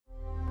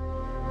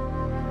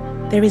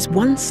there is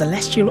one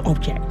celestial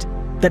object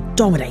that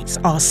dominates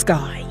our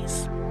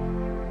skies.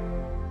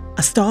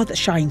 A star that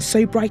shines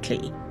so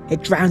brightly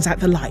it drowns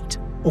out the light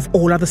of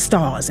all other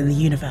stars in the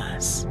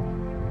universe.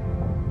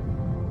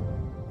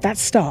 That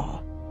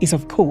star is,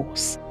 of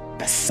course,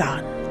 the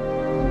Sun.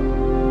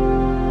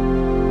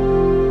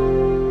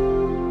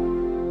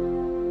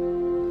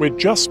 We're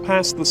just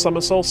past the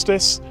summer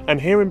solstice, and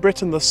here in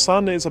Britain the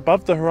sun is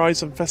above the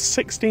horizon for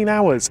 16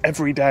 hours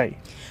every day.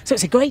 So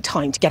it's a great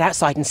time to get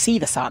outside and see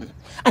the sun,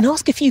 and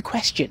ask a few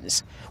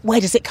questions.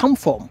 Where does it come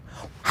from?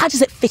 How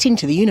does it fit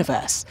into the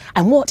universe?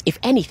 And what, if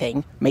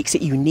anything, makes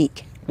it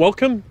unique?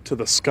 Welcome to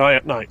the Sky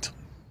at Night.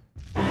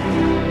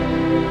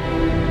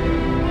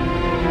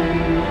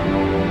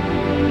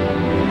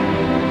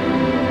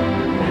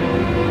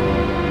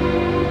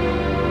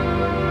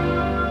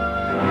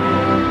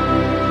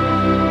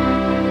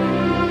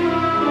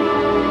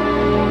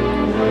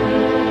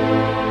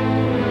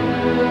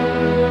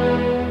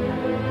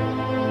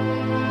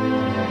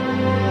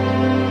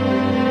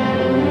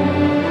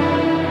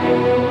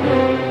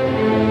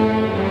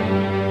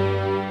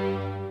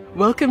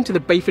 Welcome to the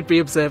Bayfordbury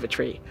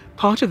Observatory,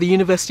 part of the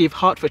University of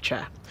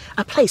Hertfordshire,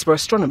 a place where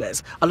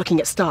astronomers are looking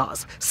at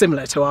stars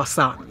similar to our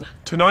sun.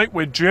 Tonight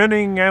we're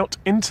journeying out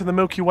into the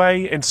Milky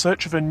Way in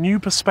search of a new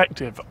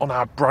perspective on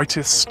our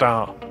brightest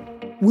star.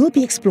 We'll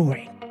be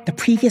exploring the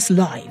previous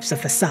lives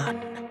of the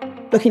sun,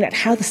 looking at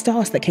how the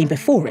stars that came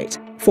before it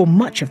form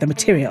much of the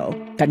material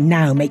that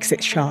now makes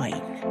it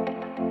shine.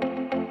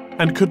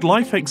 And could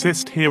life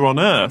exist here on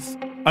Earth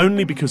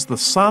only because the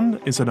sun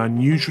is an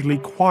unusually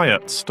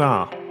quiet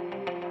star?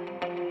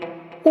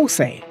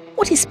 Also,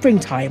 what is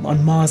springtime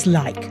on Mars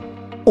like?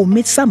 Or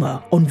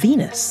midsummer on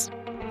Venus?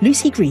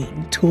 Lucie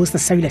Green tours the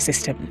solar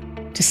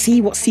system to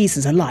see what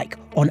seasons are like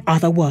on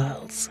other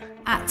worlds.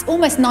 At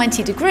almost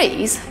 90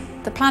 degrees,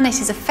 the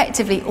planet is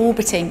effectively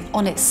orbiting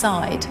on its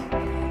side.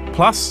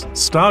 Plus,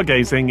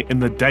 stargazing in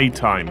the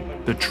daytime,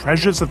 the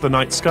treasures of the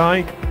night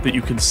sky that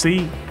you can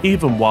see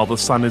even while the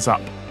sun is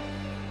up.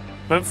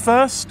 But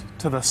first,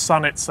 to the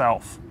sun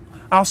itself.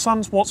 Our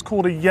sun's what's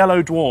called a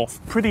yellow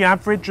dwarf, pretty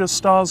average as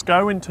stars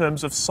go in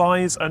terms of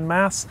size and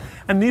mass,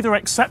 and neither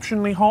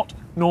exceptionally hot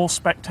nor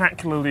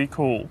spectacularly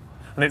cool.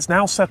 And it's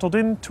now settled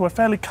into a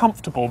fairly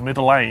comfortable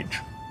middle age.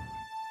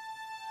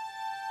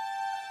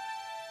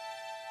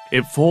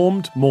 It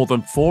formed more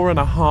than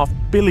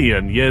 4.5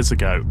 billion years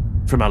ago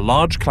from a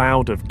large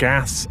cloud of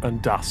gas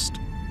and dust.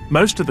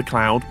 Most of the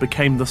cloud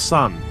became the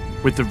sun,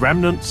 with the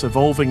remnants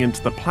evolving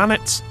into the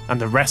planets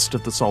and the rest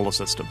of the solar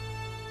system.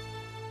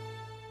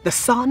 The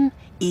sun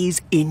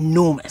is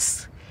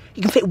enormous.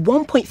 You can fit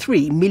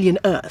 1.3 million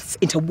Earths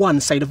into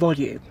one solar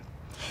volume.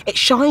 It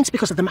shines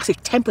because of the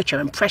massive temperature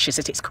and pressures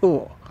at its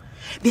core.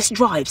 This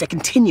drives a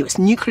continuous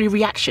nuclear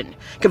reaction,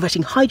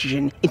 converting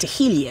hydrogen into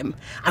helium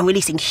and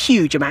releasing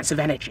huge amounts of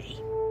energy.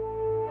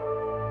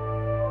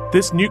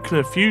 This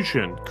nuclear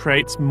fusion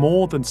creates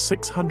more than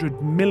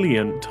 600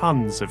 million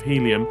tons of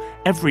helium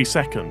every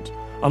second,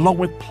 along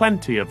with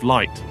plenty of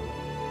light.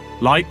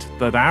 Light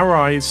that our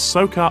eyes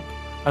soak up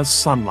as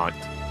sunlight.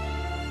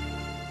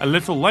 A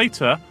little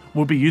later,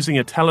 we'll be using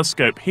a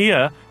telescope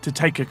here to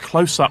take a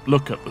close-up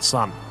look at the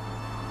sun.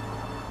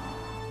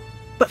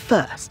 But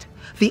first,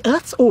 the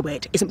Earth's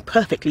orbit isn't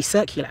perfectly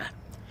circular.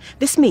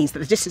 This means that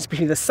the distance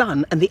between the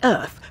sun and the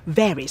Earth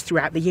varies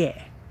throughout the year.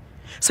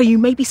 So you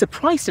may be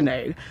surprised to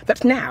know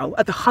that now,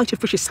 at the height of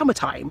British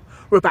summertime,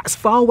 we're about as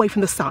far away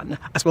from the sun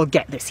as we'll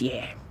get this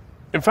year.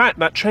 In fact,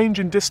 that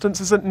change in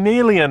distance isn't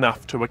nearly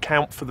enough to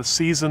account for the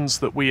seasons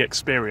that we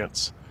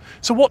experience.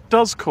 So what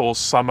does cause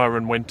summer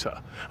and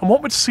winter? And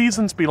what would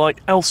seasons be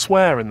like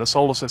elsewhere in the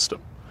solar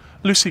system?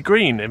 Lucie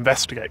Green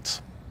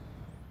investigates.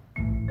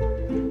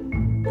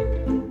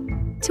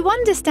 To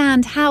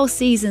understand how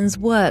seasons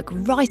work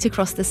right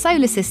across the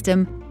solar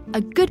system,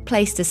 a good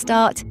place to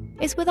start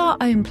is with our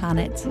own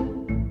planet.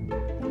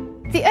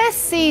 The Earth's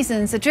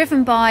seasons are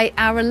driven by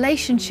our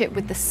relationship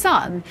with the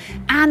sun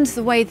and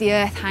the way the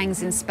Earth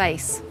hangs in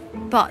space.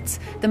 But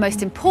the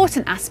most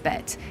important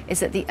aspect is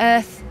that the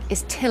Earth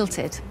is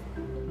tilted.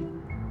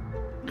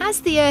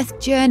 As the Earth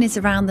journeys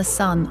around the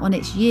sun on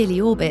its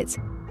yearly orbit,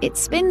 it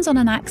spins on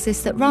an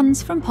axis that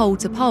runs from pole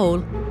to pole.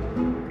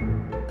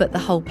 But the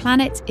whole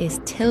planet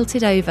is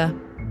tilted over.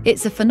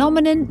 It's a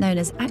phenomenon known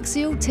as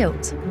axial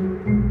tilt.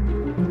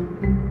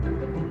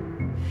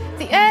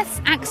 The Earth's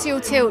axial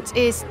tilt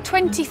is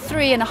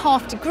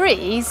 23.5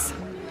 degrees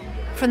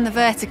from the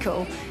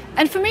vertical.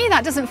 And for me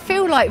that doesn't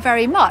feel like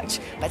very much,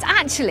 but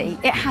actually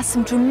it has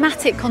some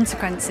dramatic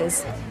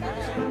consequences.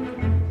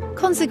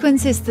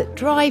 Consequences that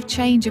drive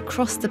change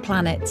across the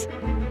planet.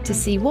 To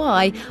see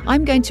why,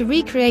 I'm going to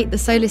recreate the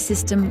solar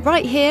system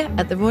right here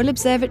at the Royal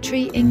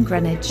Observatory in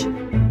Greenwich.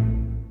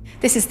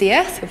 This is the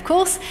Earth, of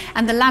course,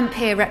 and the lamp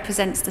here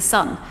represents the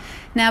sun.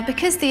 Now,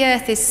 because the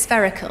Earth is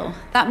spherical,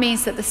 that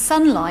means that the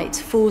sunlight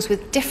falls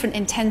with different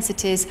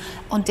intensities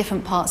on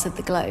different parts of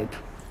the globe.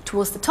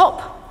 Towards the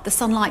top, the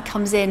sunlight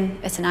comes in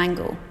at an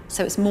angle,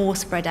 so it's more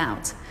spread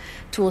out.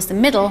 Towards the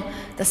middle,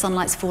 the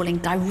sunlight's falling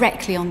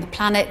directly on the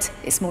planet,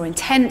 it's more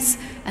intense,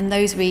 and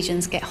those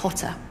regions get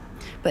hotter.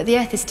 but the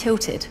Earth is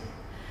tilted.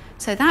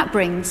 So that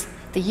brings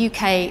the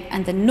UK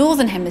and the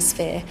Northern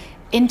Hemisphere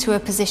into a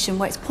position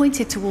where it's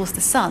pointed towards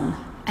the sun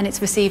and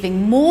it's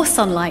receiving more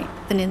sunlight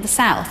than in the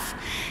south.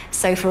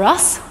 So for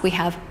us, we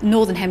have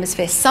Northern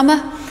Hemisphere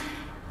summer,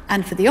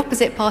 and for the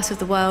opposite part of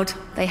the world,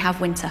 they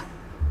have winter.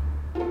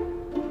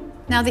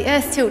 Now, the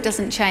Earth's tilt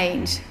doesn't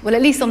change, well,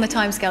 at least on the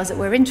timescales that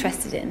we're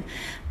interested in,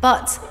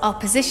 but our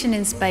position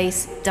in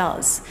space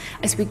does.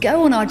 As we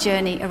go on our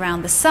journey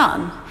around the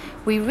sun,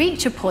 we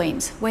reach a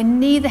point where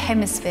neither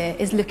hemisphere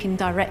is looking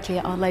directly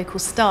at our local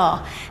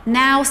star.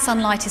 Now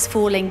sunlight is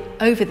falling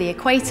over the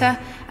equator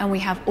and we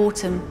have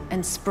autumn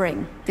and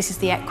spring. This is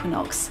the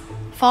equinox.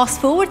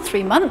 Fast forward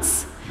 3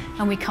 months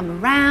and we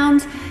come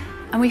around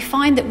and we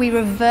find that we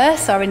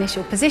reverse our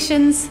initial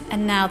positions,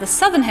 and now the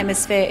southern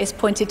hemisphere is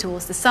pointed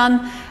towards the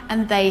sun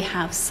and they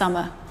have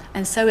summer.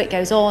 And so it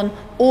goes on,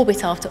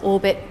 orbit after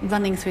orbit,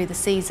 running through the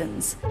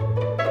seasons.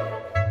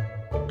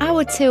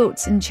 Our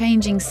tilt and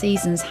changing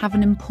seasons have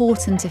an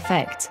important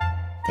effect.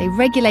 They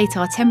regulate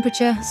our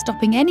temperature,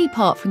 stopping any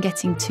part from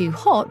getting too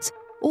hot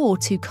or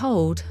too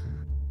cold.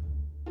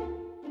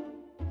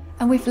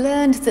 And we've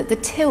learned that the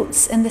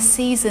tilts and the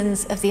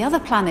seasons of the other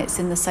planets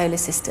in the solar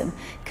system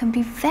can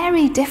be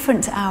very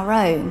different to our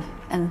own,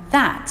 and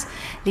that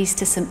leads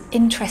to some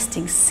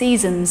interesting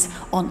seasons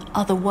on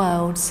other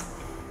worlds.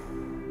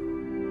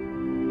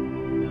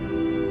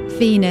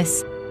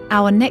 Venus,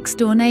 our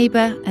next-door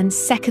neighbour and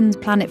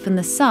second planet from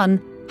the Sun,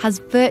 has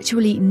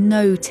virtually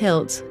no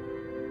tilt,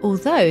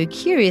 although,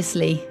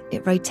 curiously,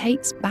 it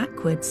rotates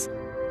backwards.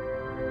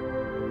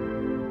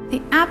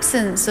 The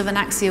absence of an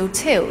axial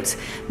tilt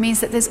means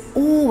that there's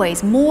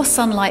always more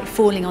sunlight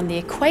falling on the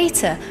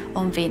equator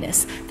on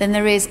Venus than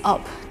there is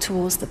up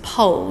towards the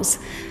poles,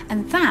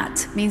 and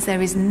that means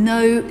there is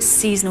no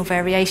seasonal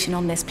variation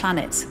on this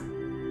planet.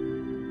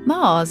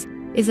 Mars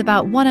is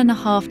about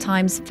 1.5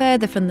 times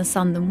further from the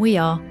Sun than we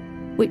are,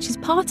 which is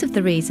part of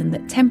the reason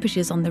that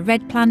temperatures on the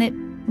red planet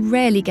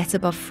rarely get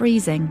above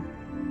freezing.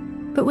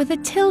 But with a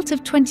tilt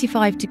of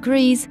 25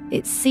 degrees,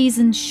 its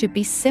seasons should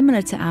be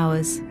similar to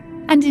ours.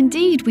 And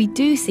indeed, we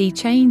do see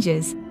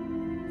changes.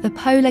 The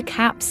polar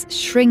caps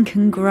shrink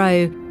and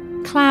grow,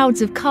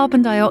 clouds of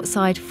carbon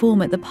dioxide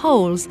form at the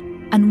poles,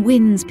 and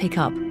winds pick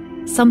up,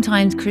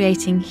 sometimes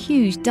creating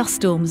huge dust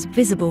storms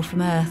visible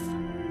from Earth.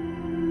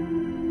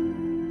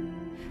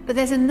 But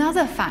there's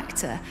another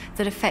factor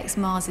that affects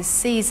Mars's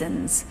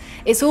seasons.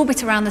 Its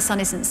orbit around the Sun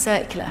isn't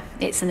circular,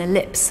 it's an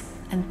ellipse.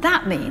 And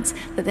that means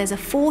that there's a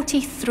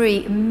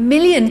 43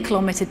 million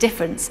kilometre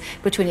difference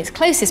between its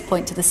closest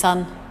point to the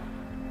Sun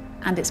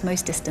and its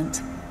most distant.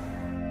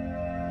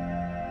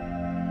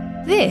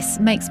 This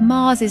makes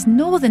Mars's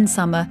northern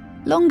summer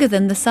longer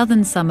than the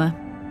southern summer.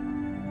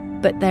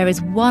 But there is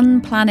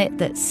one planet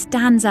that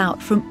stands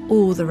out from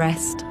all the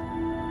rest.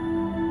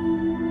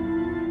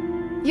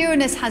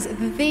 Uranus has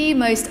the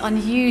most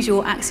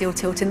unusual axial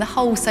tilt in the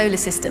whole solar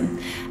system.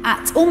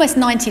 At almost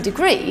 90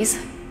 degrees,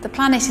 the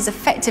planet is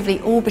effectively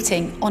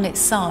orbiting on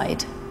its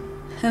side.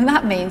 And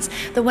that means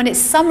that when it's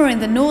summer in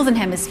the northern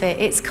hemisphere,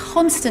 it's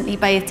constantly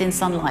bathed in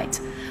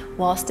sunlight,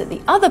 whilst at the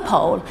other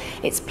pole,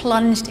 it's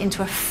plunged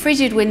into a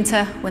frigid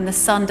winter when the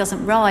sun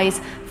doesn't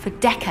rise for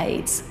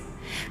decades.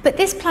 But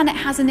this planet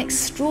has an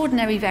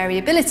extraordinary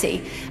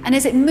variability, and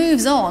as it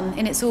moves on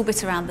in its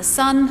orbit around the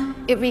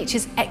sun, it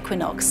reaches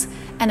equinox.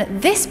 And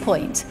at this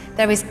point,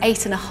 there is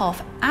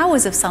 8.5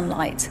 hours of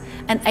sunlight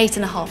and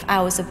 8.5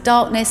 hours of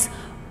darkness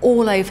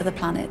all over the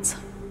planet.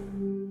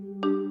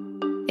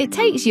 It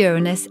takes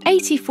Uranus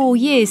 84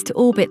 years to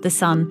orbit the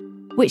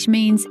Sun, which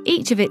means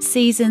each of its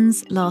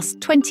seasons lasts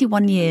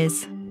 21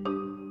 years.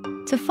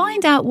 To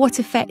find out what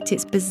effect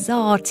its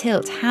bizarre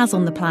tilt has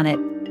on the planet,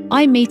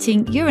 I'm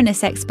meeting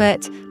Uranus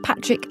expert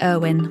Patrick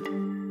Irwin.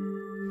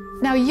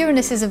 Now,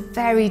 Uranus is a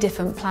very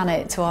different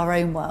planet to our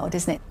own world,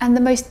 isn't it? And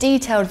the most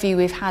detailed view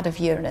we've had of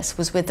Uranus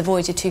was with the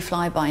Voyager 2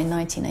 flyby in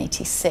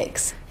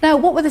 1986. Now,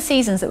 what were the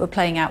seasons that were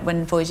playing out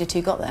when Voyager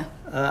 2 got there?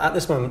 At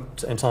this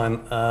moment in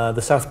time,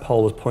 the South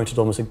Pole was pointed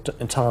almost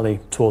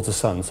entirely towards the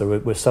Sun, so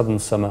we're southern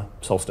summer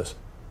solstice.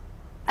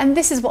 And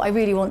this is what I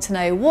really want to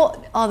know.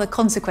 What are the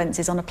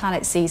consequences on a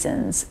planet's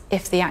seasons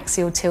if the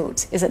axial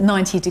tilt is at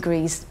 90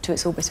 degrees to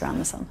its orbit around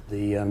the Sun?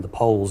 The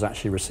poles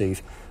actually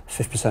receive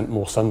 50%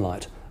 more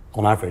sunlight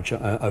on average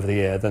over the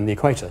year than the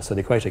equator. So the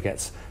equator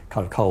gets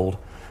kind of cold,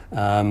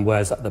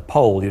 whereas at the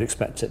pole you'd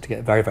expect it to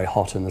get very, very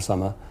hot in the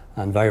summer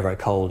and very, very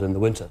cold in the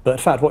winter. But in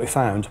fact what we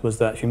found was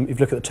that if you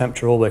look at the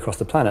temperature all the way across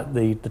the planet,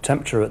 the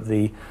temperature at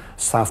the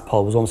South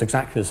Pole was almost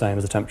exactly the same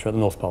as the temperature at the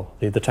North Pole.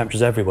 The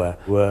temperatures everywhere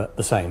were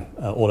the same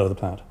all over the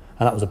planet,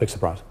 and that was a big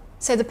surprise.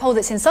 So the pole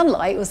that's in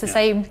sunlight was the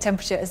same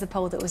temperature as the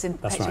pole that was in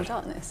perpetual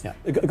darkness? Yeah.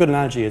 A good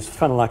analogy is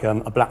kind of like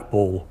a black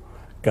ball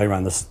going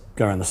around the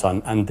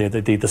sun, and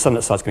the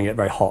sunlit side is going to get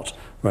very hot,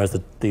 whereas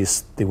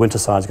the winter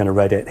side is going to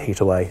radiate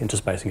heat away into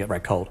space and get very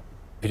cold.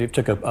 If you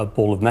took a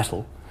ball of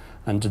metal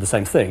and did the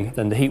same thing,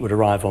 then the heat would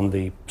arrive on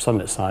the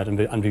sunlit side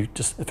and be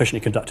just efficiently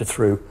conducted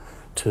through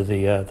to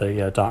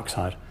the dark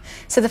side.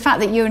 So the fact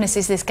that Uranus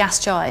is this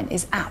gas giant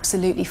is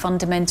absolutely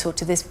fundamental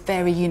to this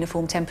very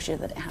uniform temperature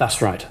that it has.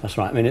 That's right, that's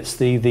right. I mean, it's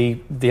the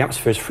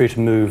atmosphere is free to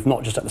move,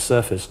 not just at the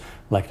surface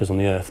like it is on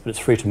the Earth, but it's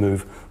free to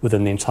move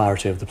within the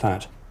entirety of the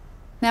planet.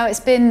 Now,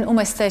 it's been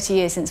almost 30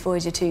 years since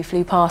Voyager 2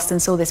 flew past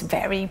and saw this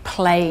very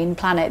plain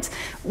planet.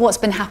 What's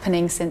been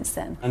happening since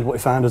then? And what we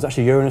found was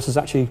actually Uranus is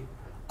actually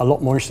a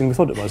lot more interesting than we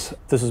thought it was.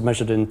 This was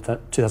measured in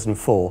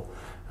 2004,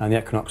 and the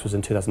equinox was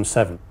in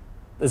 2007.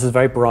 There's a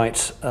very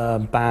bright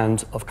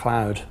band of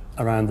cloud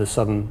around the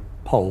southern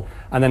pole.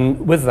 And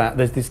then with that,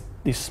 there's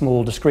these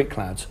small discrete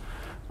clouds,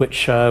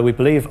 which we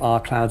believe are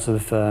clouds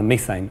of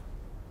methane.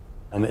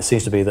 And it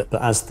seems to be that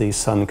as the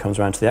sun comes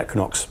around to the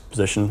equinox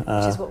position,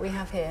 which is what we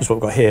have here. Which is what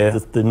we've got here.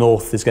 The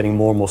north is getting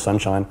more and more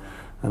sunshine,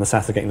 and the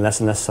south is getting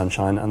less and less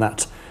sunshine, and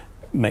that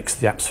makes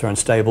the atmosphere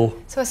unstable.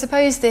 So I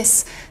suppose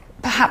this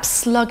perhaps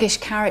sluggish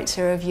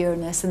character of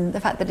Uranus and the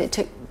fact that it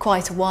took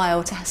quite a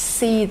while to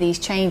see these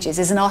changes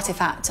is an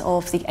artefact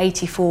of the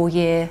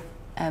 84-year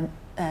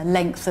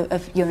length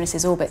of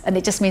Uranus's orbit, and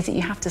it just means that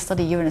you have to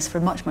study Uranus for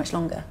much, much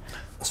longer.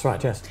 That's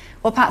right, yes.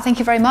 Well, Pat, thank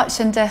you very much,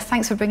 and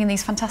thanks for bringing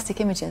these fantastic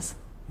images.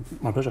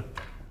 My pleasure.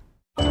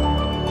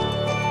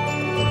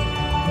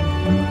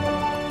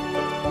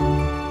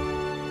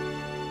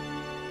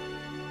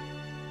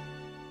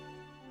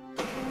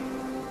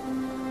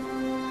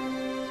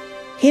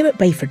 Here at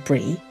Bayford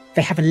Bree,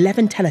 they have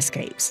 11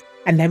 telescopes,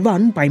 and they're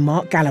run by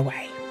Mark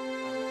Galloway.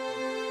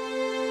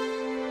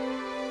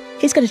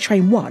 He's going to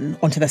train one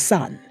onto the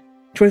Sun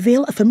to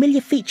reveal a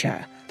familiar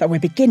feature that we're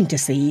beginning to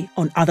see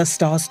on other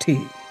stars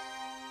too: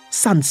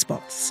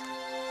 sunspots.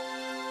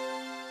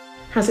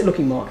 How's it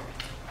looking, Mark?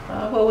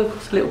 Well, we've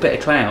got a little bit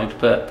of cloud,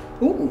 but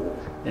Ooh.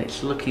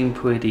 It's looking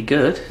pretty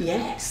good.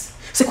 Yes.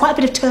 So quite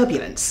a bit of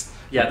turbulence.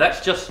 Yeah,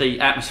 that's just the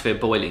atmosphere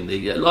boiling.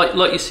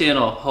 Like you see in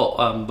a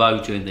hot bow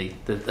during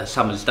the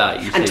summer's day.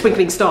 And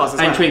twinkling stars as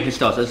well. And twinkling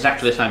stars,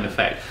 exactly the same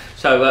effect.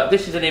 So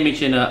this is an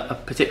image in a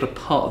particular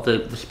part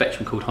of the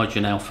spectrum called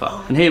hydrogen alpha.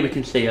 Oh. And here we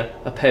can see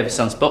a pair of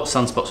sunspots.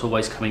 Sunspots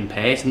always come in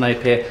pairs, and they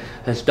appear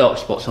as dark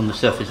spots on the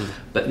surface.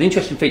 But the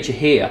interesting feature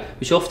here,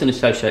 which often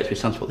associates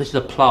with sunspot, this is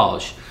a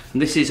plage.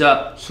 And this is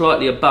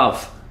slightly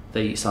above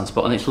the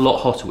sunspot, and it's a lot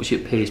hotter, which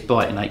appears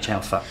bright in H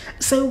alpha.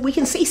 So we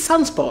can see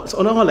sunspots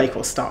on our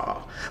local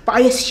star, but I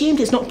assumed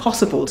it's not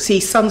possible to see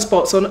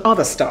sunspots on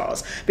other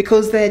stars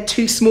because they're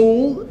too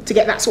small to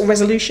get that sort of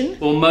resolution?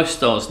 Well, most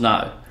stars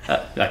no.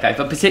 Okay,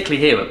 but particularly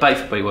here at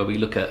Bayford Bree, where we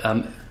look at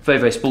very,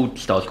 very small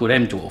stars called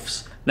M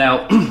dwarfs.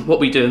 Now,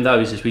 what we do in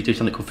those is we do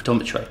something called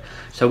photometry.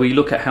 So we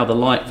look at how the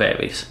light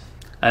varies,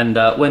 and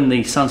when the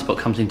sunspot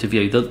comes into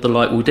view, the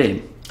light will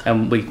dim,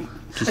 and we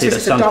can see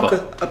it's a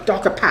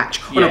darker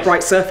patch on a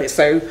bright surface,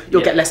 so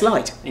you'll get less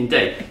light.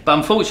 Indeed. But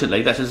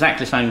unfortunately, that's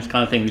exactly the same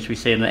kind of thing which we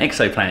see in an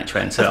exoplanet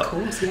trend. Of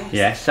course, yes.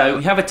 Yeah, so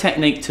we have a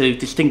technique to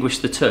distinguish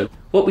the two.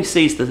 What we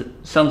see is the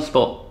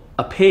sunspot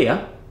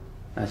appear,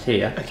 as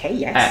here, okay,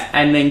 yes,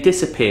 and then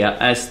disappear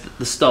as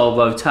the star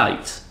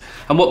rotates.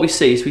 And what we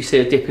see is we see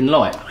a dip in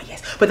light. Oh,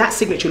 yes. But that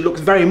signature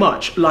looks very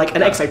much like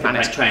an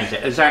exoplanet.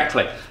 Transit,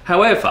 exactly.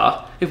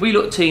 However, if we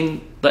looked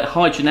in the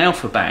hydrogen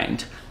alpha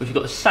band, we've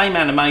got the same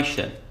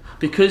animation.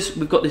 Because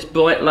we've got this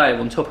bright layer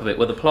on top of it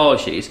where the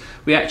plage is,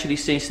 we actually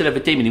see, instead of a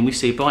dimming, we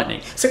see a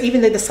brightening. So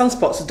even though the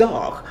sunspot's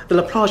dark,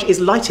 the plage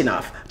is light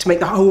enough to make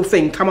the whole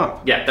thing come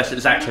up? Yeah, that's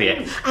exactly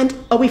it. And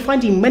are we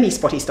finding many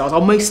spotty stars? Are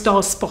most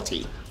stars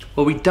spotty?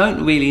 Well, we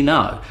don't really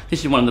know.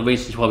 This is one of the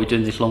reasons why we're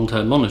doing this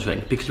long-term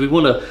monitoring, because we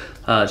want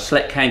to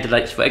select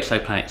candidates for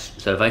exoplanet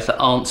surveys that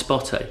aren't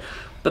spotty.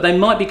 But they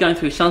might be going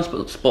through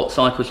sunspot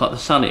cycles like the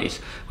Sun is,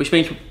 which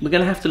means we're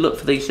going to have to look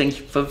for these things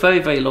for a very,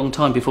 very long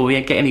time before we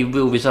get any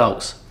real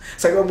results.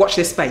 So watch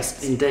this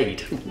space.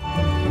 Indeed.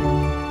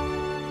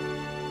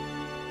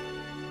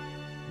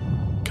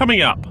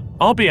 Coming up,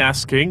 I'll be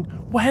asking,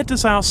 where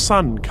does our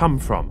sun come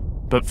from?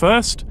 But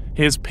first,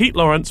 here's Pete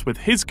Lawrence with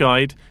his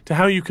guide to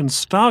how you can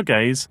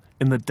stargaze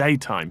in the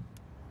daytime.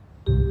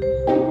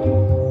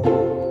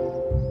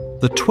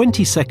 The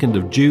 22nd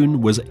of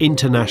June was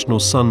International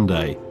Sun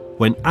Day,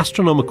 when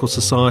astronomical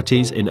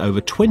societies in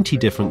over 20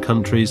 different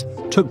countries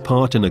took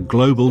part in a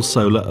global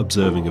solar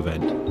observing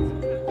event.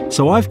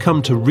 So I've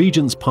come to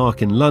Regent's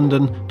Park in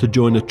London to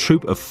join a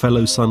troupe of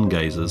fellow sun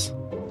gazers.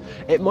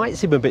 It might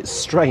seem a bit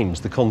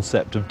strange, the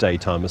concept of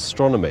daytime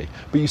astronomy,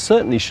 but you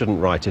certainly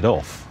shouldn't write it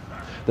off.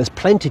 There's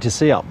plenty to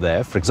see up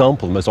there, for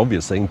example, the most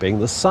obvious thing being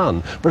the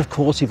sun, but of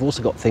course you've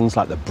also got things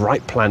like the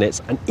bright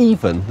planets and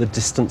even the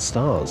distant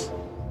stars.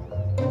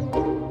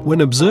 When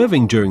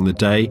observing during the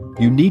day,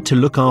 you need to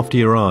look after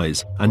your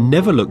eyes and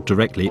never look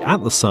directly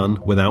at the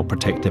sun without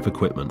protective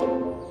equipment.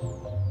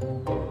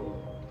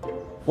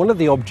 One of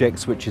the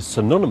objects which is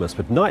synonymous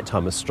with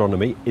nighttime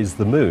astronomy is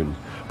the moon,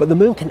 but the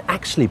moon can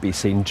actually be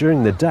seen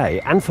during the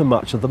day and for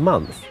much of the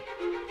month.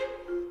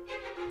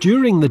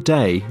 During the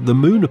day, the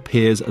moon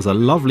appears as a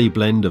lovely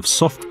blend of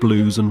soft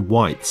blues and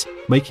whites,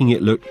 making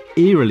it look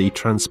eerily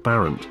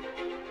transparent.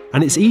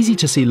 And it's easy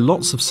to see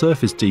lots of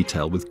surface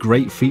detail with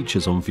great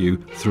features on view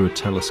through a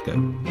telescope.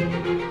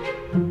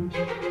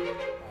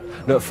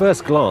 Now, at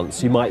first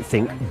glance, you might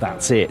think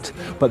that's it,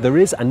 but there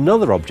is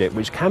another object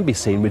which can be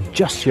seen with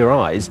just your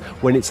eyes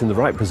when it's in the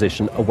right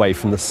position away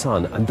from the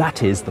sun, and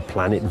that is the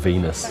planet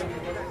Venus.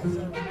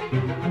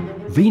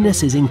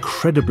 Venus is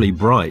incredibly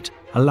bright,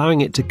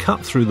 allowing it to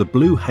cut through the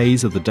blue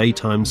haze of the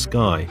daytime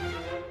sky.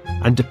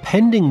 And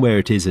depending where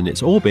it is in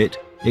its orbit,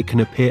 it can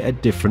appear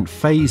at different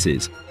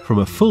phases, from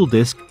a full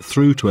disk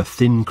through to a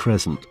thin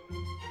crescent.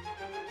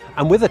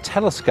 And with a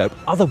telescope,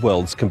 other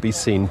worlds can be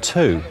seen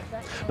too.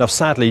 Now,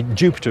 sadly,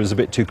 Jupiter is a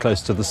bit too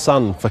close to the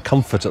sun for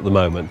comfort at the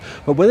moment,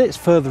 but when it's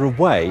further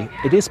away,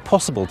 it is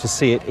possible to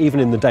see it even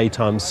in the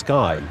daytime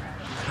sky.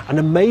 And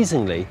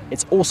amazingly,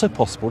 it's also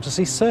possible to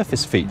see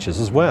surface features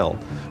as well.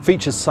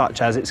 Features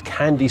such as its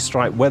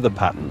candy-striped weather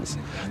patterns,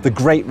 the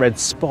Great Red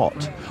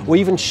Spot, or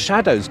even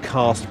shadows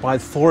cast by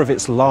 4 of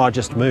its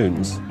largest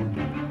moons.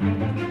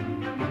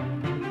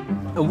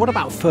 And what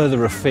about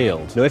further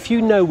afield? Now, if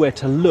you know where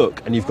to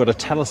look and you've got a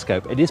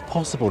telescope, it is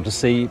possible to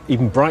see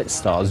even bright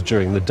stars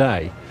during the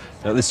day.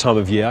 Now, at this time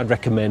of year, I'd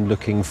recommend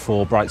looking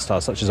for bright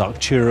stars such as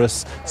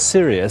Arcturus,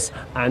 Sirius,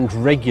 and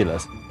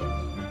Regulus.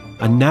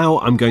 And now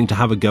I'm going to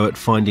have a go at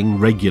finding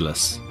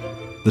Regulus.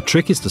 The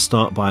trick is to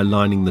start by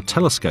aligning the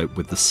telescope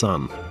with the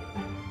sun.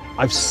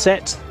 I've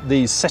set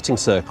these setting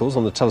circles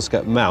on the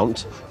telescope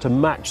mount to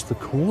match the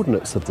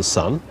coordinates of the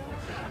sun.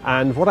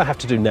 And what I have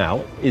to do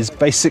now is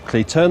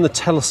basically turn the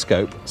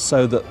telescope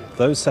so that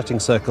those setting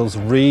circles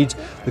read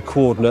the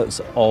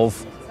coordinates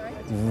of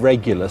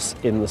Regulus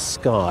in the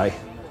sky.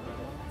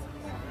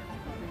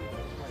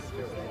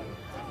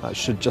 That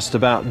should just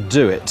about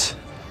do it.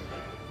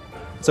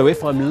 So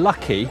if I'm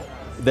lucky,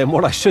 then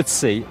what I should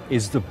see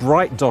is the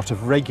bright dot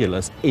of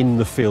Regulus in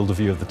the field of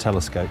view of the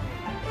telescope.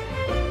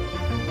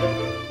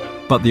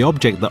 But the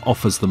object that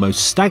offers the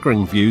most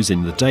staggering views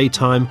in the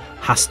daytime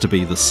has to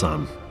be the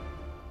sun.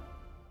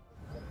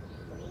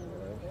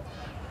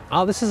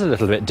 Ah, this is a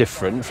little bit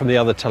different from the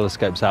other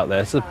telescopes out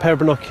there. It's a pair of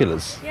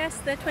binoculars. Yes,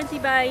 they're 20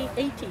 by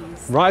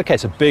 80s. Right, okay,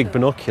 so big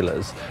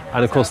binoculars.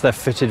 And of course they're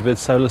fitted with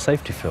solar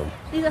safety film.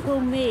 These are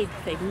homemade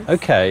things.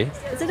 Okay.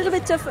 It's a little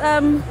bit of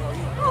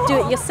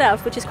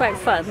do-it-yourself, which is quite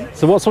fun.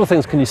 So what sort of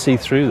things can you see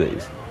through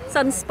these?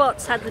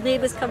 Sunspots, had the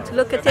neighbours come to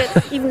look at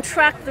it, even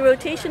track the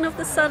rotation of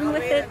the sun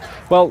with it.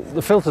 Well,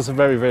 the filters are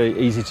very, very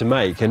easy to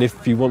make, and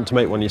if you want to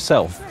make one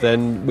yourself,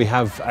 then we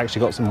have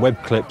actually got some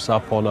web clips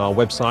up on our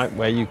website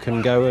where you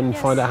can go and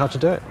find out how to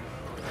do it.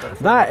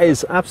 That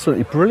is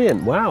absolutely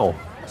brilliant, wow.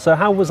 So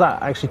how was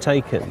that actually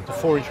taken? A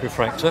 4-inch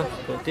refractor,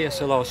 got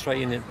DSLR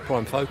straight in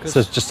prime focus.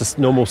 So it's just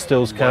a normal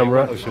stills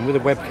camera? And with a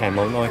webcam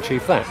on, I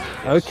achieved that.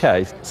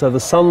 Okay, so the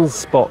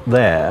sunspot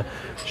there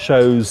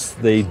shows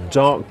the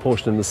dark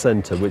portion in the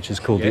centre, which is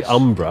called the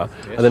umbra,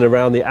 and then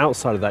around the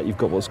outside of that you've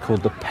got what's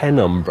called the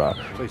penumbra.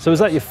 So is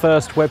that your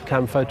first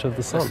webcam photo of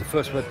the sun? That's the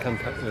first webcam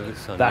photo of the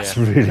sun. That's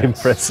really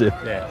impressive.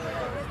 Yeah,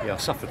 I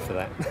suffered for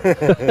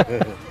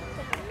that.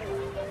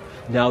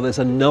 Now there's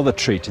another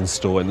treat in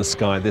store in the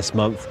sky this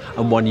month,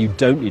 and one you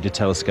don't need a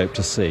telescope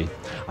to see,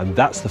 and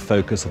that's the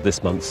focus of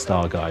this month's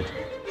Star Guide.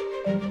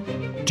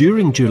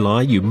 During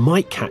July, you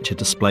might catch a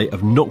display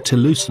of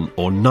noctilucent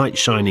or night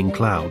shining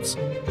clouds.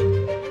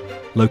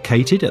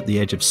 Located at the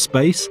edge of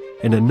space,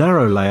 in a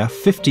narrow layer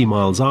 50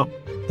 miles up,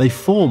 they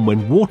form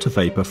when water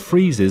vapour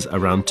freezes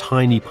around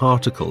tiny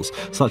particles,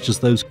 such as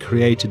those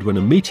created when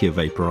a meteor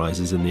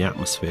vaporizes in the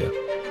atmosphere.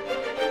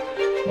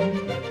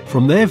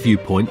 From their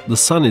viewpoint, the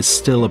sun is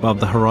still above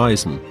the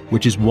horizon,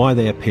 which is why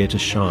they appear to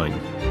shine.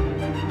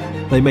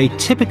 They may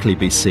typically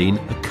be seen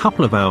a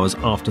couple of hours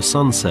after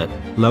sunset,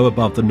 low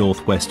above the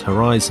northwest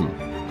horizon,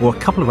 or a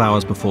couple of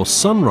hours before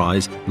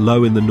sunrise,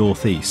 low in the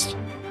northeast.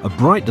 A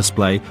bright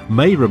display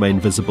may remain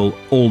visible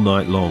all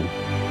night long.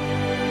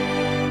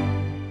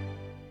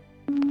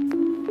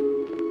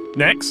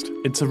 Next,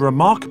 it's a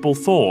remarkable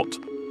thought,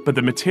 but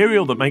the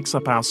material that makes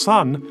up our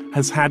sun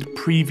has had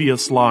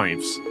previous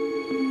lives.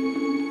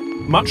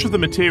 Much of the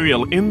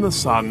material in the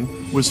sun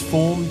was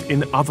formed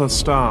in other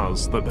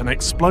stars that then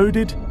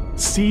exploded,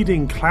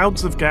 seeding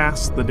clouds of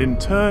gas that in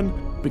turn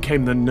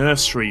became the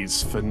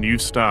nurseries for new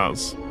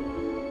stars.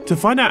 To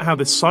find out how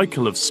this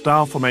cycle of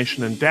star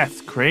formation and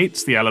death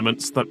creates the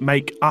elements that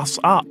make us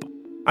up,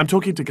 I'm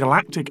talking to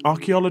galactic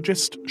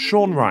archaeologist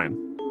Sean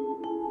Ryan.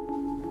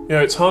 You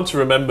know, it's hard to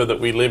remember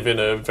that we live in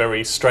a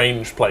very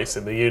strange place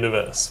in the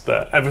universe,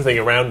 that everything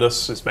around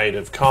us is made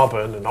of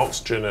carbon and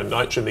oxygen and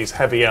nitrogen, these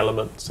heavy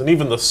elements, and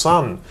even the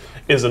sun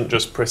isn't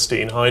just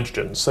pristine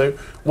hydrogen. So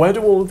where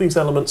do all of these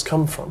elements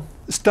come from?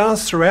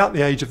 Stars throughout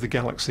the age of the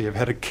galaxy have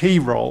had a key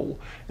role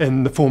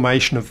in the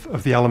formation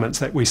of the elements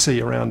that we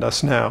see around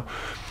us now.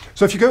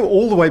 So if you go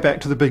all the way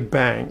back to the Big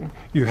Bang,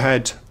 you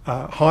had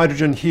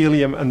hydrogen,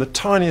 helium, and the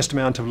tiniest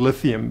amount of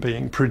lithium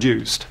being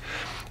produced.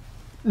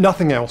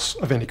 Nothing else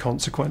of any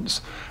consequence.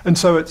 And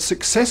so it's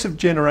successive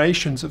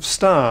generations of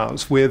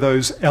stars where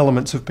those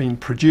elements have been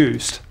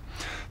produced.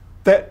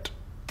 That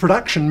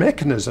production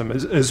mechanism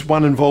is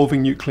one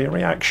involving nuclear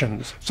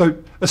reactions. So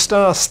a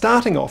star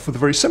starting off with a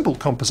very simple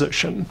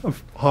composition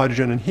of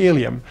hydrogen and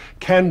helium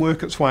can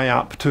work its way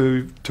up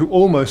to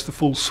almost the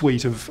full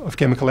suite of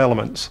chemical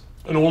elements.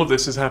 And all of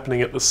this is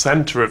happening at the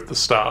centre of the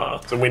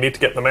star, and we need to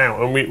get them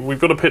out. And we've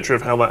got a picture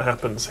of how that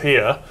happens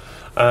here,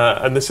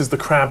 and this is the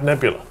Crab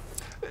Nebula.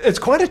 It's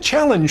quite a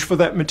challenge for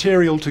that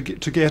material to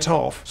get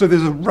off. So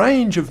there's a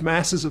range of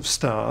masses of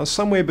stars,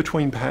 somewhere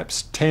between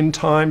perhaps 10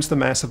 times the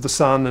mass of the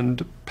Sun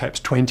and perhaps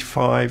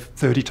 25,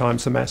 30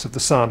 times the mass of the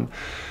Sun,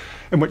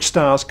 in which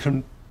stars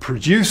can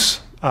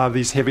produce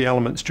these heavy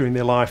elements during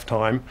their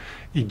lifetime,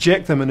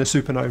 eject them in a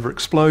supernova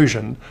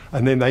explosion,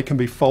 and then they can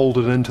be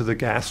folded into the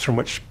gas from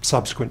which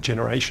subsequent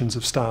generations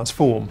of stars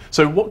form.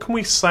 So what can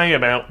we say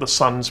about the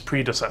Sun's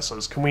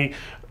predecessors? Can we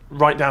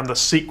write down the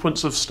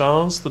sequence of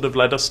stars that have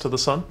led us to the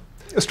Sun?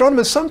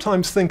 Astronomers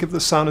sometimes think of the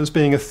Sun as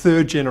being a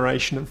third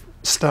generation of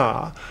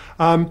star.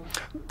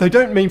 They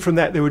don't mean from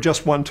that there were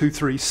just 1, 2,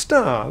 3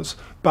 stars,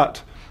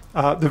 but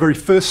the very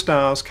first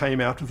stars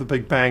came out of the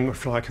Big Bang,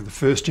 if you like, of the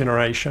first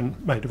generation,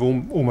 made of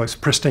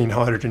almost pristine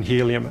hydrogen,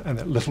 helium, and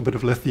that little bit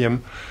of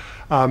lithium.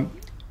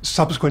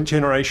 Subsequent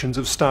generations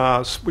of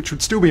stars, which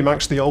would still be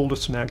amongst the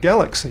oldest in our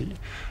galaxy,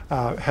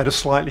 had a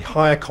slightly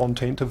higher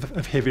content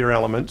of heavier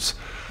elements.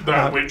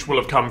 Which will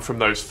have come from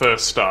those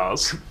first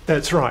stars.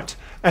 That's right.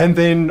 And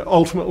then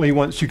ultimately,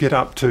 once you get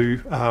up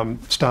to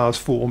stars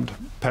formed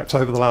perhaps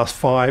over the last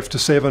 5 to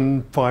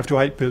 7, 5 to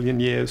 8 billion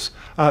years,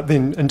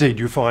 then indeed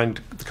you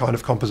find the kind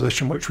of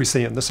composition which we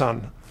see in the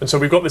Sun. And so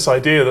we've got this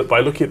idea that by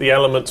looking at the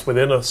elements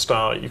within a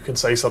star, you can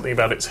say something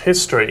about its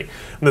history.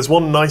 And there's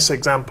one nice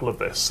example of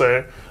this.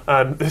 So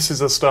this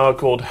is a star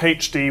called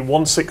HD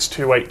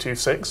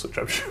 162826, which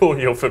I'm sure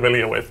you're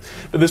familiar with.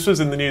 But this was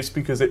in the news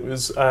because it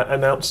was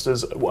announced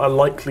as a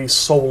likely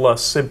solar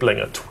sibling,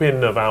 a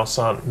twin of our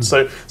Sun.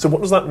 So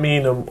what does that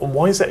mean, and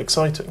why is it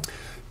exciting?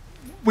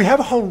 We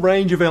have a whole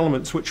range of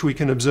elements which we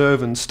can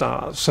observe in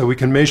stars. So we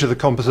can measure the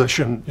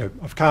composition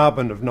of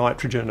carbon, of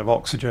nitrogen, of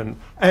oxygen.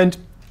 And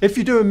if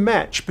you do a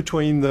match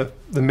between the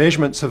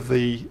measurements of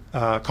the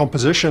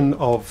composition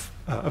of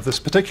this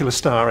particular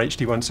star,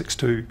 HD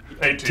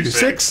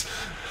 16226,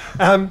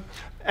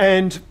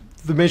 and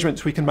the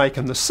measurements we can make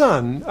in the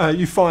Sun,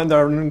 you find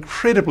they're an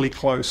incredibly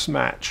close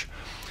match.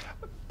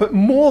 But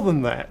more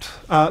than that,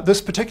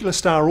 this particular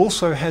star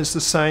also has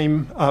the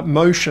same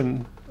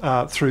motion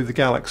through the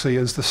galaxy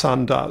as the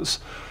Sun does,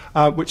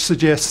 which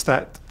suggests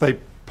that they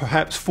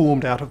perhaps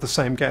formed out of the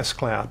same gas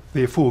cloud,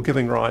 therefore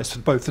giving rise to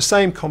both the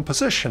same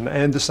composition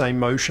and the same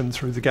motion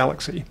through the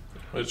galaxy.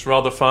 It's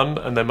rather fun,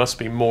 and there must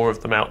be more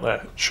of them out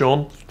there.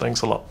 Sean,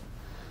 thanks a lot.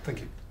 Thank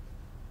you.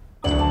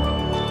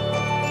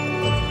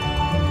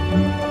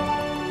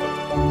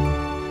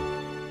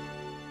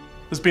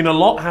 There's been a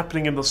lot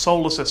happening in the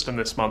solar system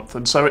this month,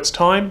 and so it's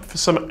time for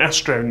some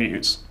astro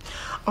news.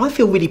 I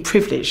feel really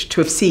privileged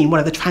to have seen one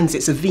of the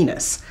transits of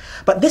Venus.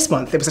 But this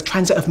month there was a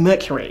transit of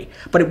Mercury,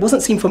 but it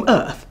wasn't seen from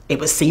Earth, it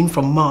was seen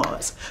from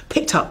Mars,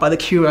 picked up by the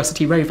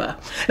Curiosity rover.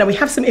 Now we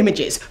have some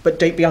images, but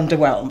don't be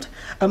underwhelmed.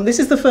 This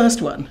is the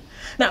first one.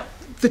 Now,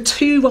 the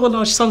two rather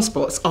large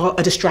sunspots are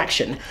a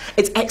distraction.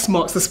 It's X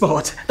marks the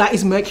spot. That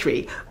is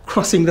Mercury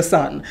crossing the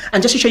Sun.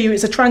 And just to show you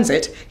it's a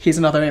transit, here's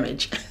another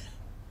image.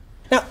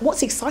 Now,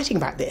 what's exciting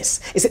about this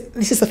is that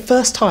this is the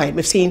first time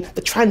we've seen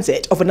the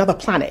transit of another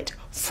planet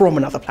from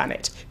another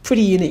planet.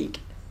 Pretty unique.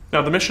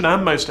 Now, the mission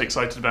I'm most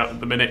excited about at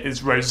the minute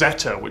is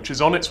Rosetta, which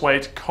is on its way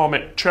to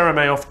comet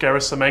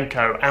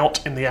Churyumov-Gerasimenko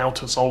out in the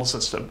outer solar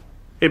system.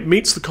 It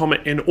meets the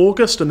comet in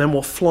August and then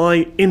will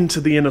fly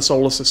into the inner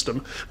solar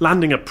system,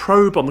 landing a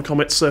probe on the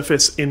comet's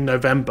surface in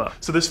November.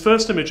 So this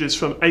first image is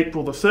from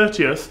April the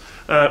 30th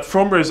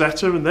from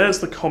Rosetta, and there's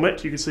the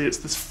comet. You can see it's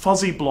this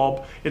fuzzy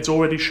blob. It's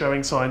already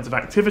showing signs of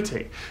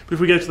activity. But if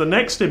we go to the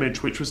next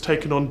image, which was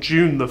taken on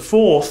June the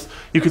 4th,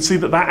 you can see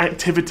that that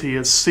activity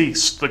has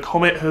ceased. The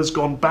comet has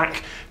gone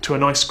back to a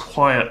nice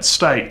quiet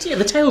state. Yeah,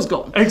 the tail's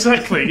gone.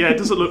 Exactly, yeah, it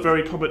doesn't look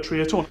very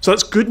cometary at all. So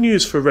that's good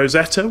news for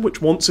Rosetta,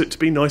 which wants it to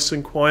be nice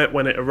and quiet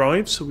when it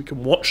arrives, so we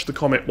can watch the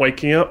comet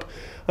waking up.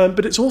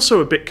 But it's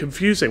also a bit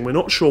confusing. We're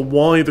not sure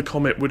why the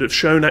comet would have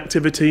shown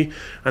activity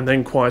and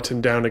then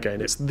quietened down again.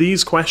 It's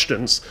these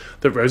questions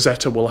that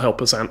Rosetta will help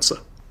us answer.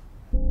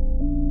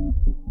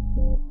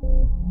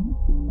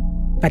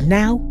 But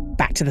now,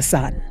 back to the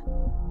Sun.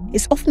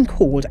 It's often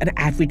called an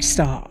average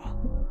star,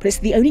 but it's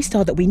the only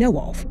star that we know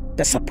of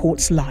that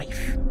supports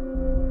life.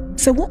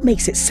 So what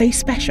makes it so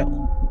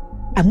special?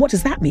 And what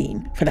does that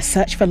mean for the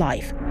search for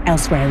life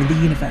elsewhere in the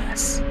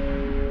universe?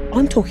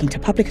 I'm talking to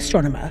public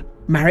astronomer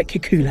Marek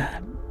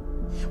Kukula.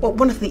 Well,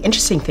 one of the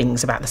interesting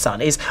things about the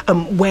Sun is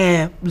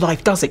where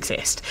life does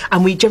exist.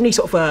 And we generally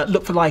sort of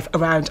look for life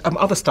around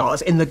other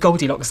stars in the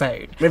Goldilocks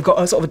zone. We've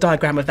got a sort of a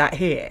diagram of that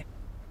here.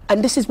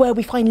 And this is where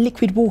we find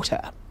liquid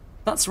water.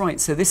 That's right.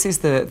 So this is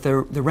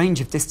the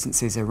range of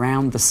distances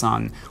around the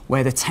Sun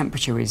where the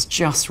temperature is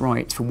just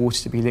right for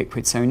water to be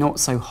liquid. So not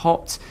so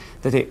hot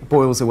that it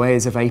boils away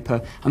as a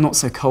vapour, and not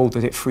so cold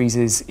that it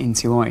freezes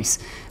into ice.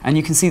 And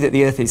you can see that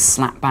the Earth is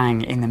slap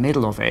bang in the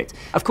middle of it.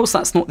 Of course,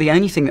 that's not the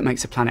only thing that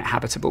makes a planet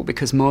habitable,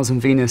 because Mars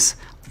and Venus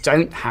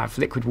don't have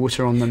liquid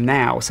water on them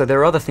now, so there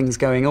are other things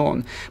going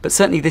on. But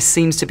certainly this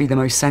seems to be the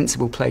most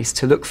sensible place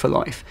to look for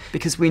life,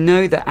 because we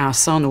know that our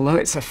sun, although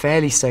it's a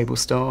fairly stable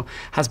star,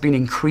 has been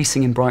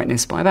increasing in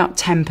brightness by about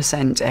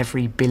 10%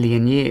 every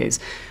billion years.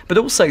 But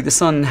also the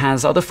sun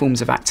has other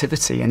forms of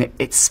activity, and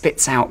it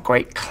spits out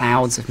great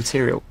clouds of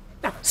material.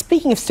 Now,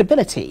 speaking of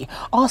stability,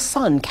 our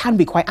sun can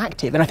be quite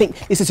active, and I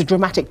think this is a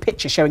dramatic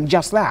picture showing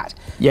just that.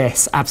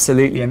 Yes,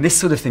 absolutely, and this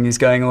sort of thing is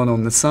going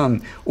on the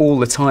sun all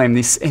the time,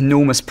 this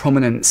enormous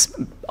prominence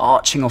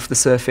arching off the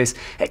surface,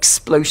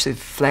 explosive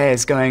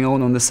flares going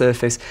on the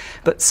surface.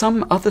 But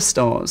some other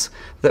stars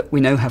that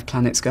we know have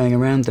planets going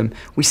around them,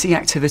 we see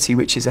activity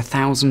which is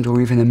 1,000 or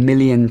even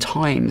 1,000,000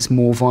 times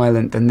more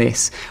violent than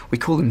this. We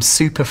call them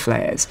super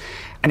flares.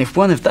 And if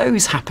one of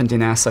those happened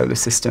in our solar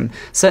system,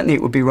 certainly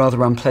it would be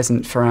rather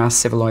unpleasant for our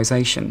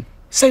civilization.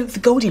 So the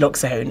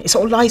Goldilocks zone, it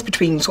sort of lies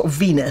between sort of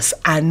Venus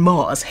and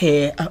Mars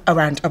here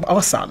around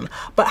our sun.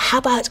 But how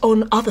about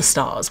on other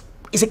stars?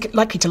 Is it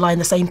likely to lie in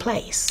the same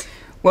place?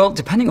 Well,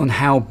 depending on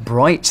how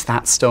bright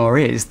that star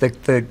is,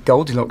 the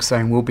Goldilocks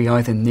zone will be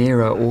either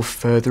nearer or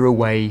further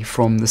away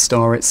from the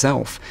star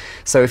itself.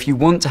 So if you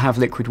want to have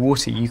liquid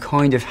water, you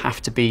kind of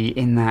have to be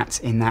in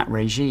that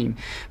regime.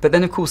 But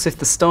then, of course, if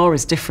the star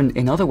is different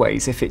in other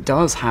ways, if it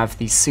does have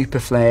these super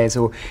flares,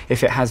 or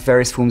if it has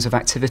various forms of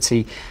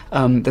activity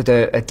that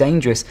are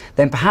dangerous,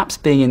 then perhaps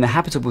being in the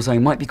habitable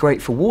zone might be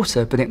great for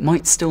water, but it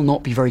might still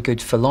not be very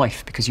good for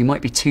life, because you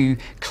might be too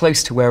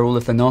close to where all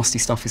of the nasty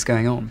stuff is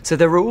going on. So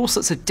there are all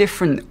sorts of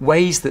different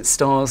ways that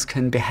stars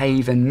can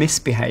behave and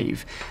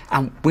misbehave,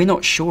 and we're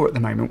not sure at the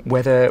moment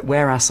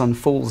where our sun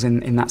falls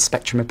in that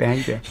spectrum of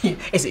behaviour.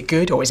 Is it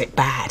good or is it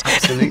bad?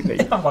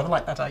 Absolutely. Oh, I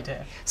like that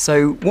idea.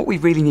 So what we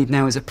really need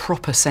now is a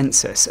proper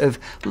census of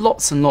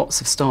lots and lots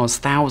of stars,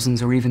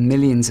 thousands or even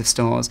millions of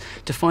stars,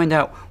 to find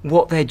out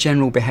what their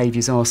general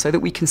behaviours are, so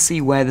that we can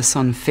see where the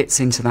sun fits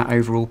into that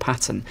overall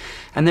pattern.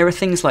 And there are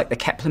things like the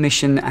Kepler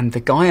mission and the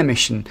Gaia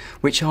mission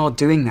which are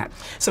doing that.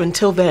 So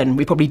until then,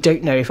 we probably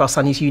don't know if our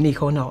sun is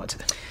unique or not.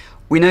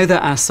 We know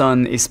that our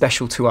sun is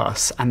special to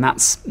us, and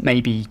that's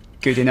maybe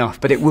good enough,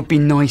 but it would be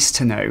nice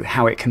to know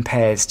how it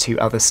compares to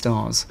other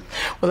stars.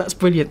 Well, that's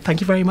brilliant.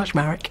 Thank you very much,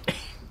 Marek.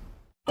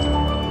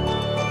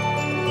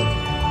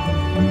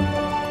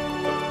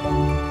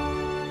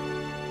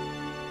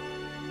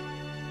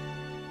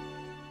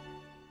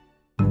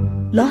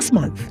 Last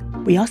month,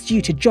 we asked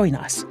you to join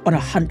us on a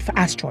hunt for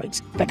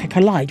asteroids that can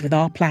collide with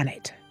our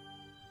planet.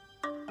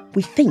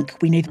 We think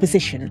we know the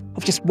position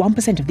of just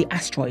 1% of the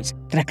asteroids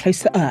that are close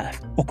to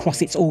Earth or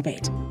cross its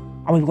orbit,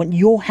 and we want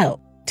your help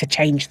to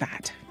change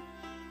that.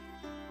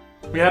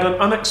 We had an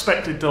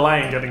unexpected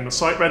delay in getting the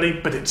site ready,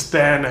 but it's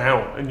there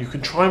now, and you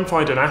can try and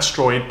find an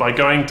asteroid by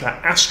going to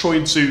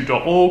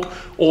asteroidzoo.org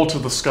or to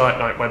the Sky at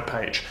Night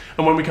webpage.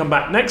 And when we come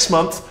back next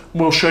month,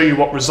 we'll show you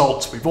what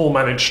results we've all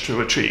managed to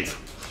achieve.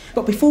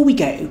 But before we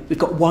go, we've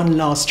got one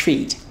last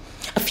treat.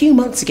 A few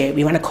months ago,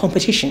 we ran a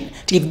competition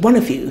to give one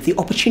of you the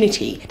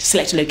opportunity to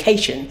select a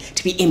location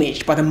to be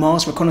imaged by the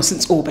Mars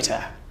Reconnaissance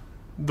Orbiter.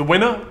 The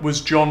winner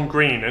was John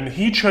Green, and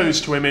he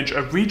chose to image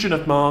a region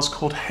of Mars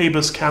called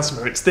Habers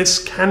Chasma. It's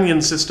this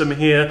canyon system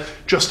here,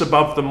 just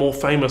above the more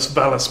famous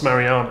Valles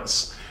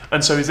Marianus.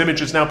 And so his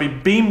image has now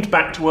been beamed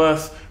back to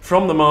Earth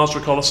from the Mars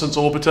Reconnaissance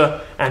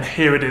Orbiter, and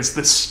here it is,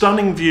 this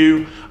stunning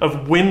view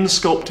of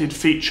wind-sculpted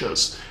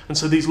features. And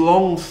so these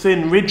long,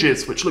 thin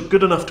ridges, which look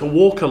good enough to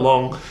walk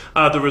along,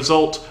 are the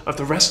result of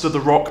the rest of the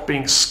rock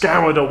being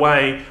scoured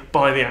away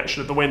by the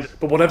action of the wind.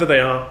 But whatever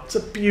they are, it's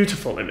a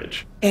beautiful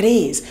image. It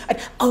is. I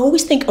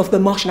always think of the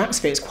Martian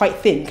atmosphere as quite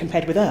thin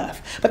compared with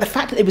Earth, but the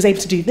fact that it was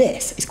able to do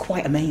this is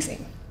quite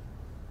amazing.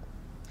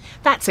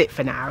 That's it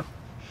for now.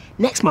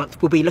 Next month,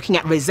 we'll be looking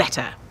at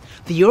Rosetta,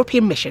 the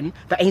European mission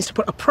that aims to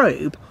put a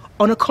probe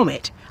on a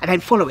comet and then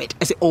follow it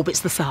as it orbits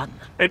the sun.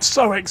 It's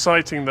so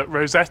exciting that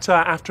Rosetta,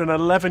 after an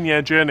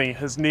 11-year journey,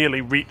 has nearly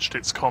reached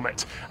its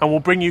comet, and we'll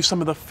bring you some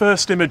of the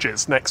first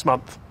images next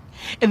month.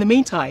 In the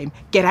meantime,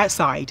 get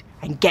outside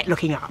and get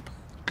looking up.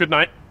 Good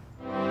night.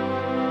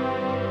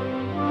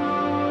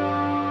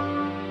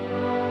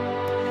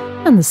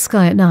 And The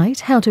Sky at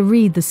Night, How to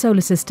Read the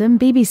Solar System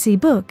BBC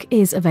book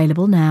is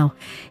available now.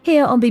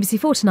 Here on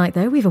BBC4 tonight,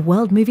 though, we have a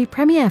world movie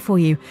premiere for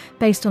you.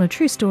 Based on a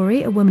true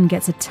story, a woman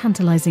gets a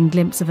tantalising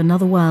glimpse of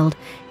another world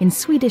in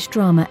Swedish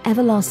drama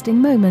Everlasting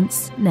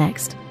Moments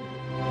next.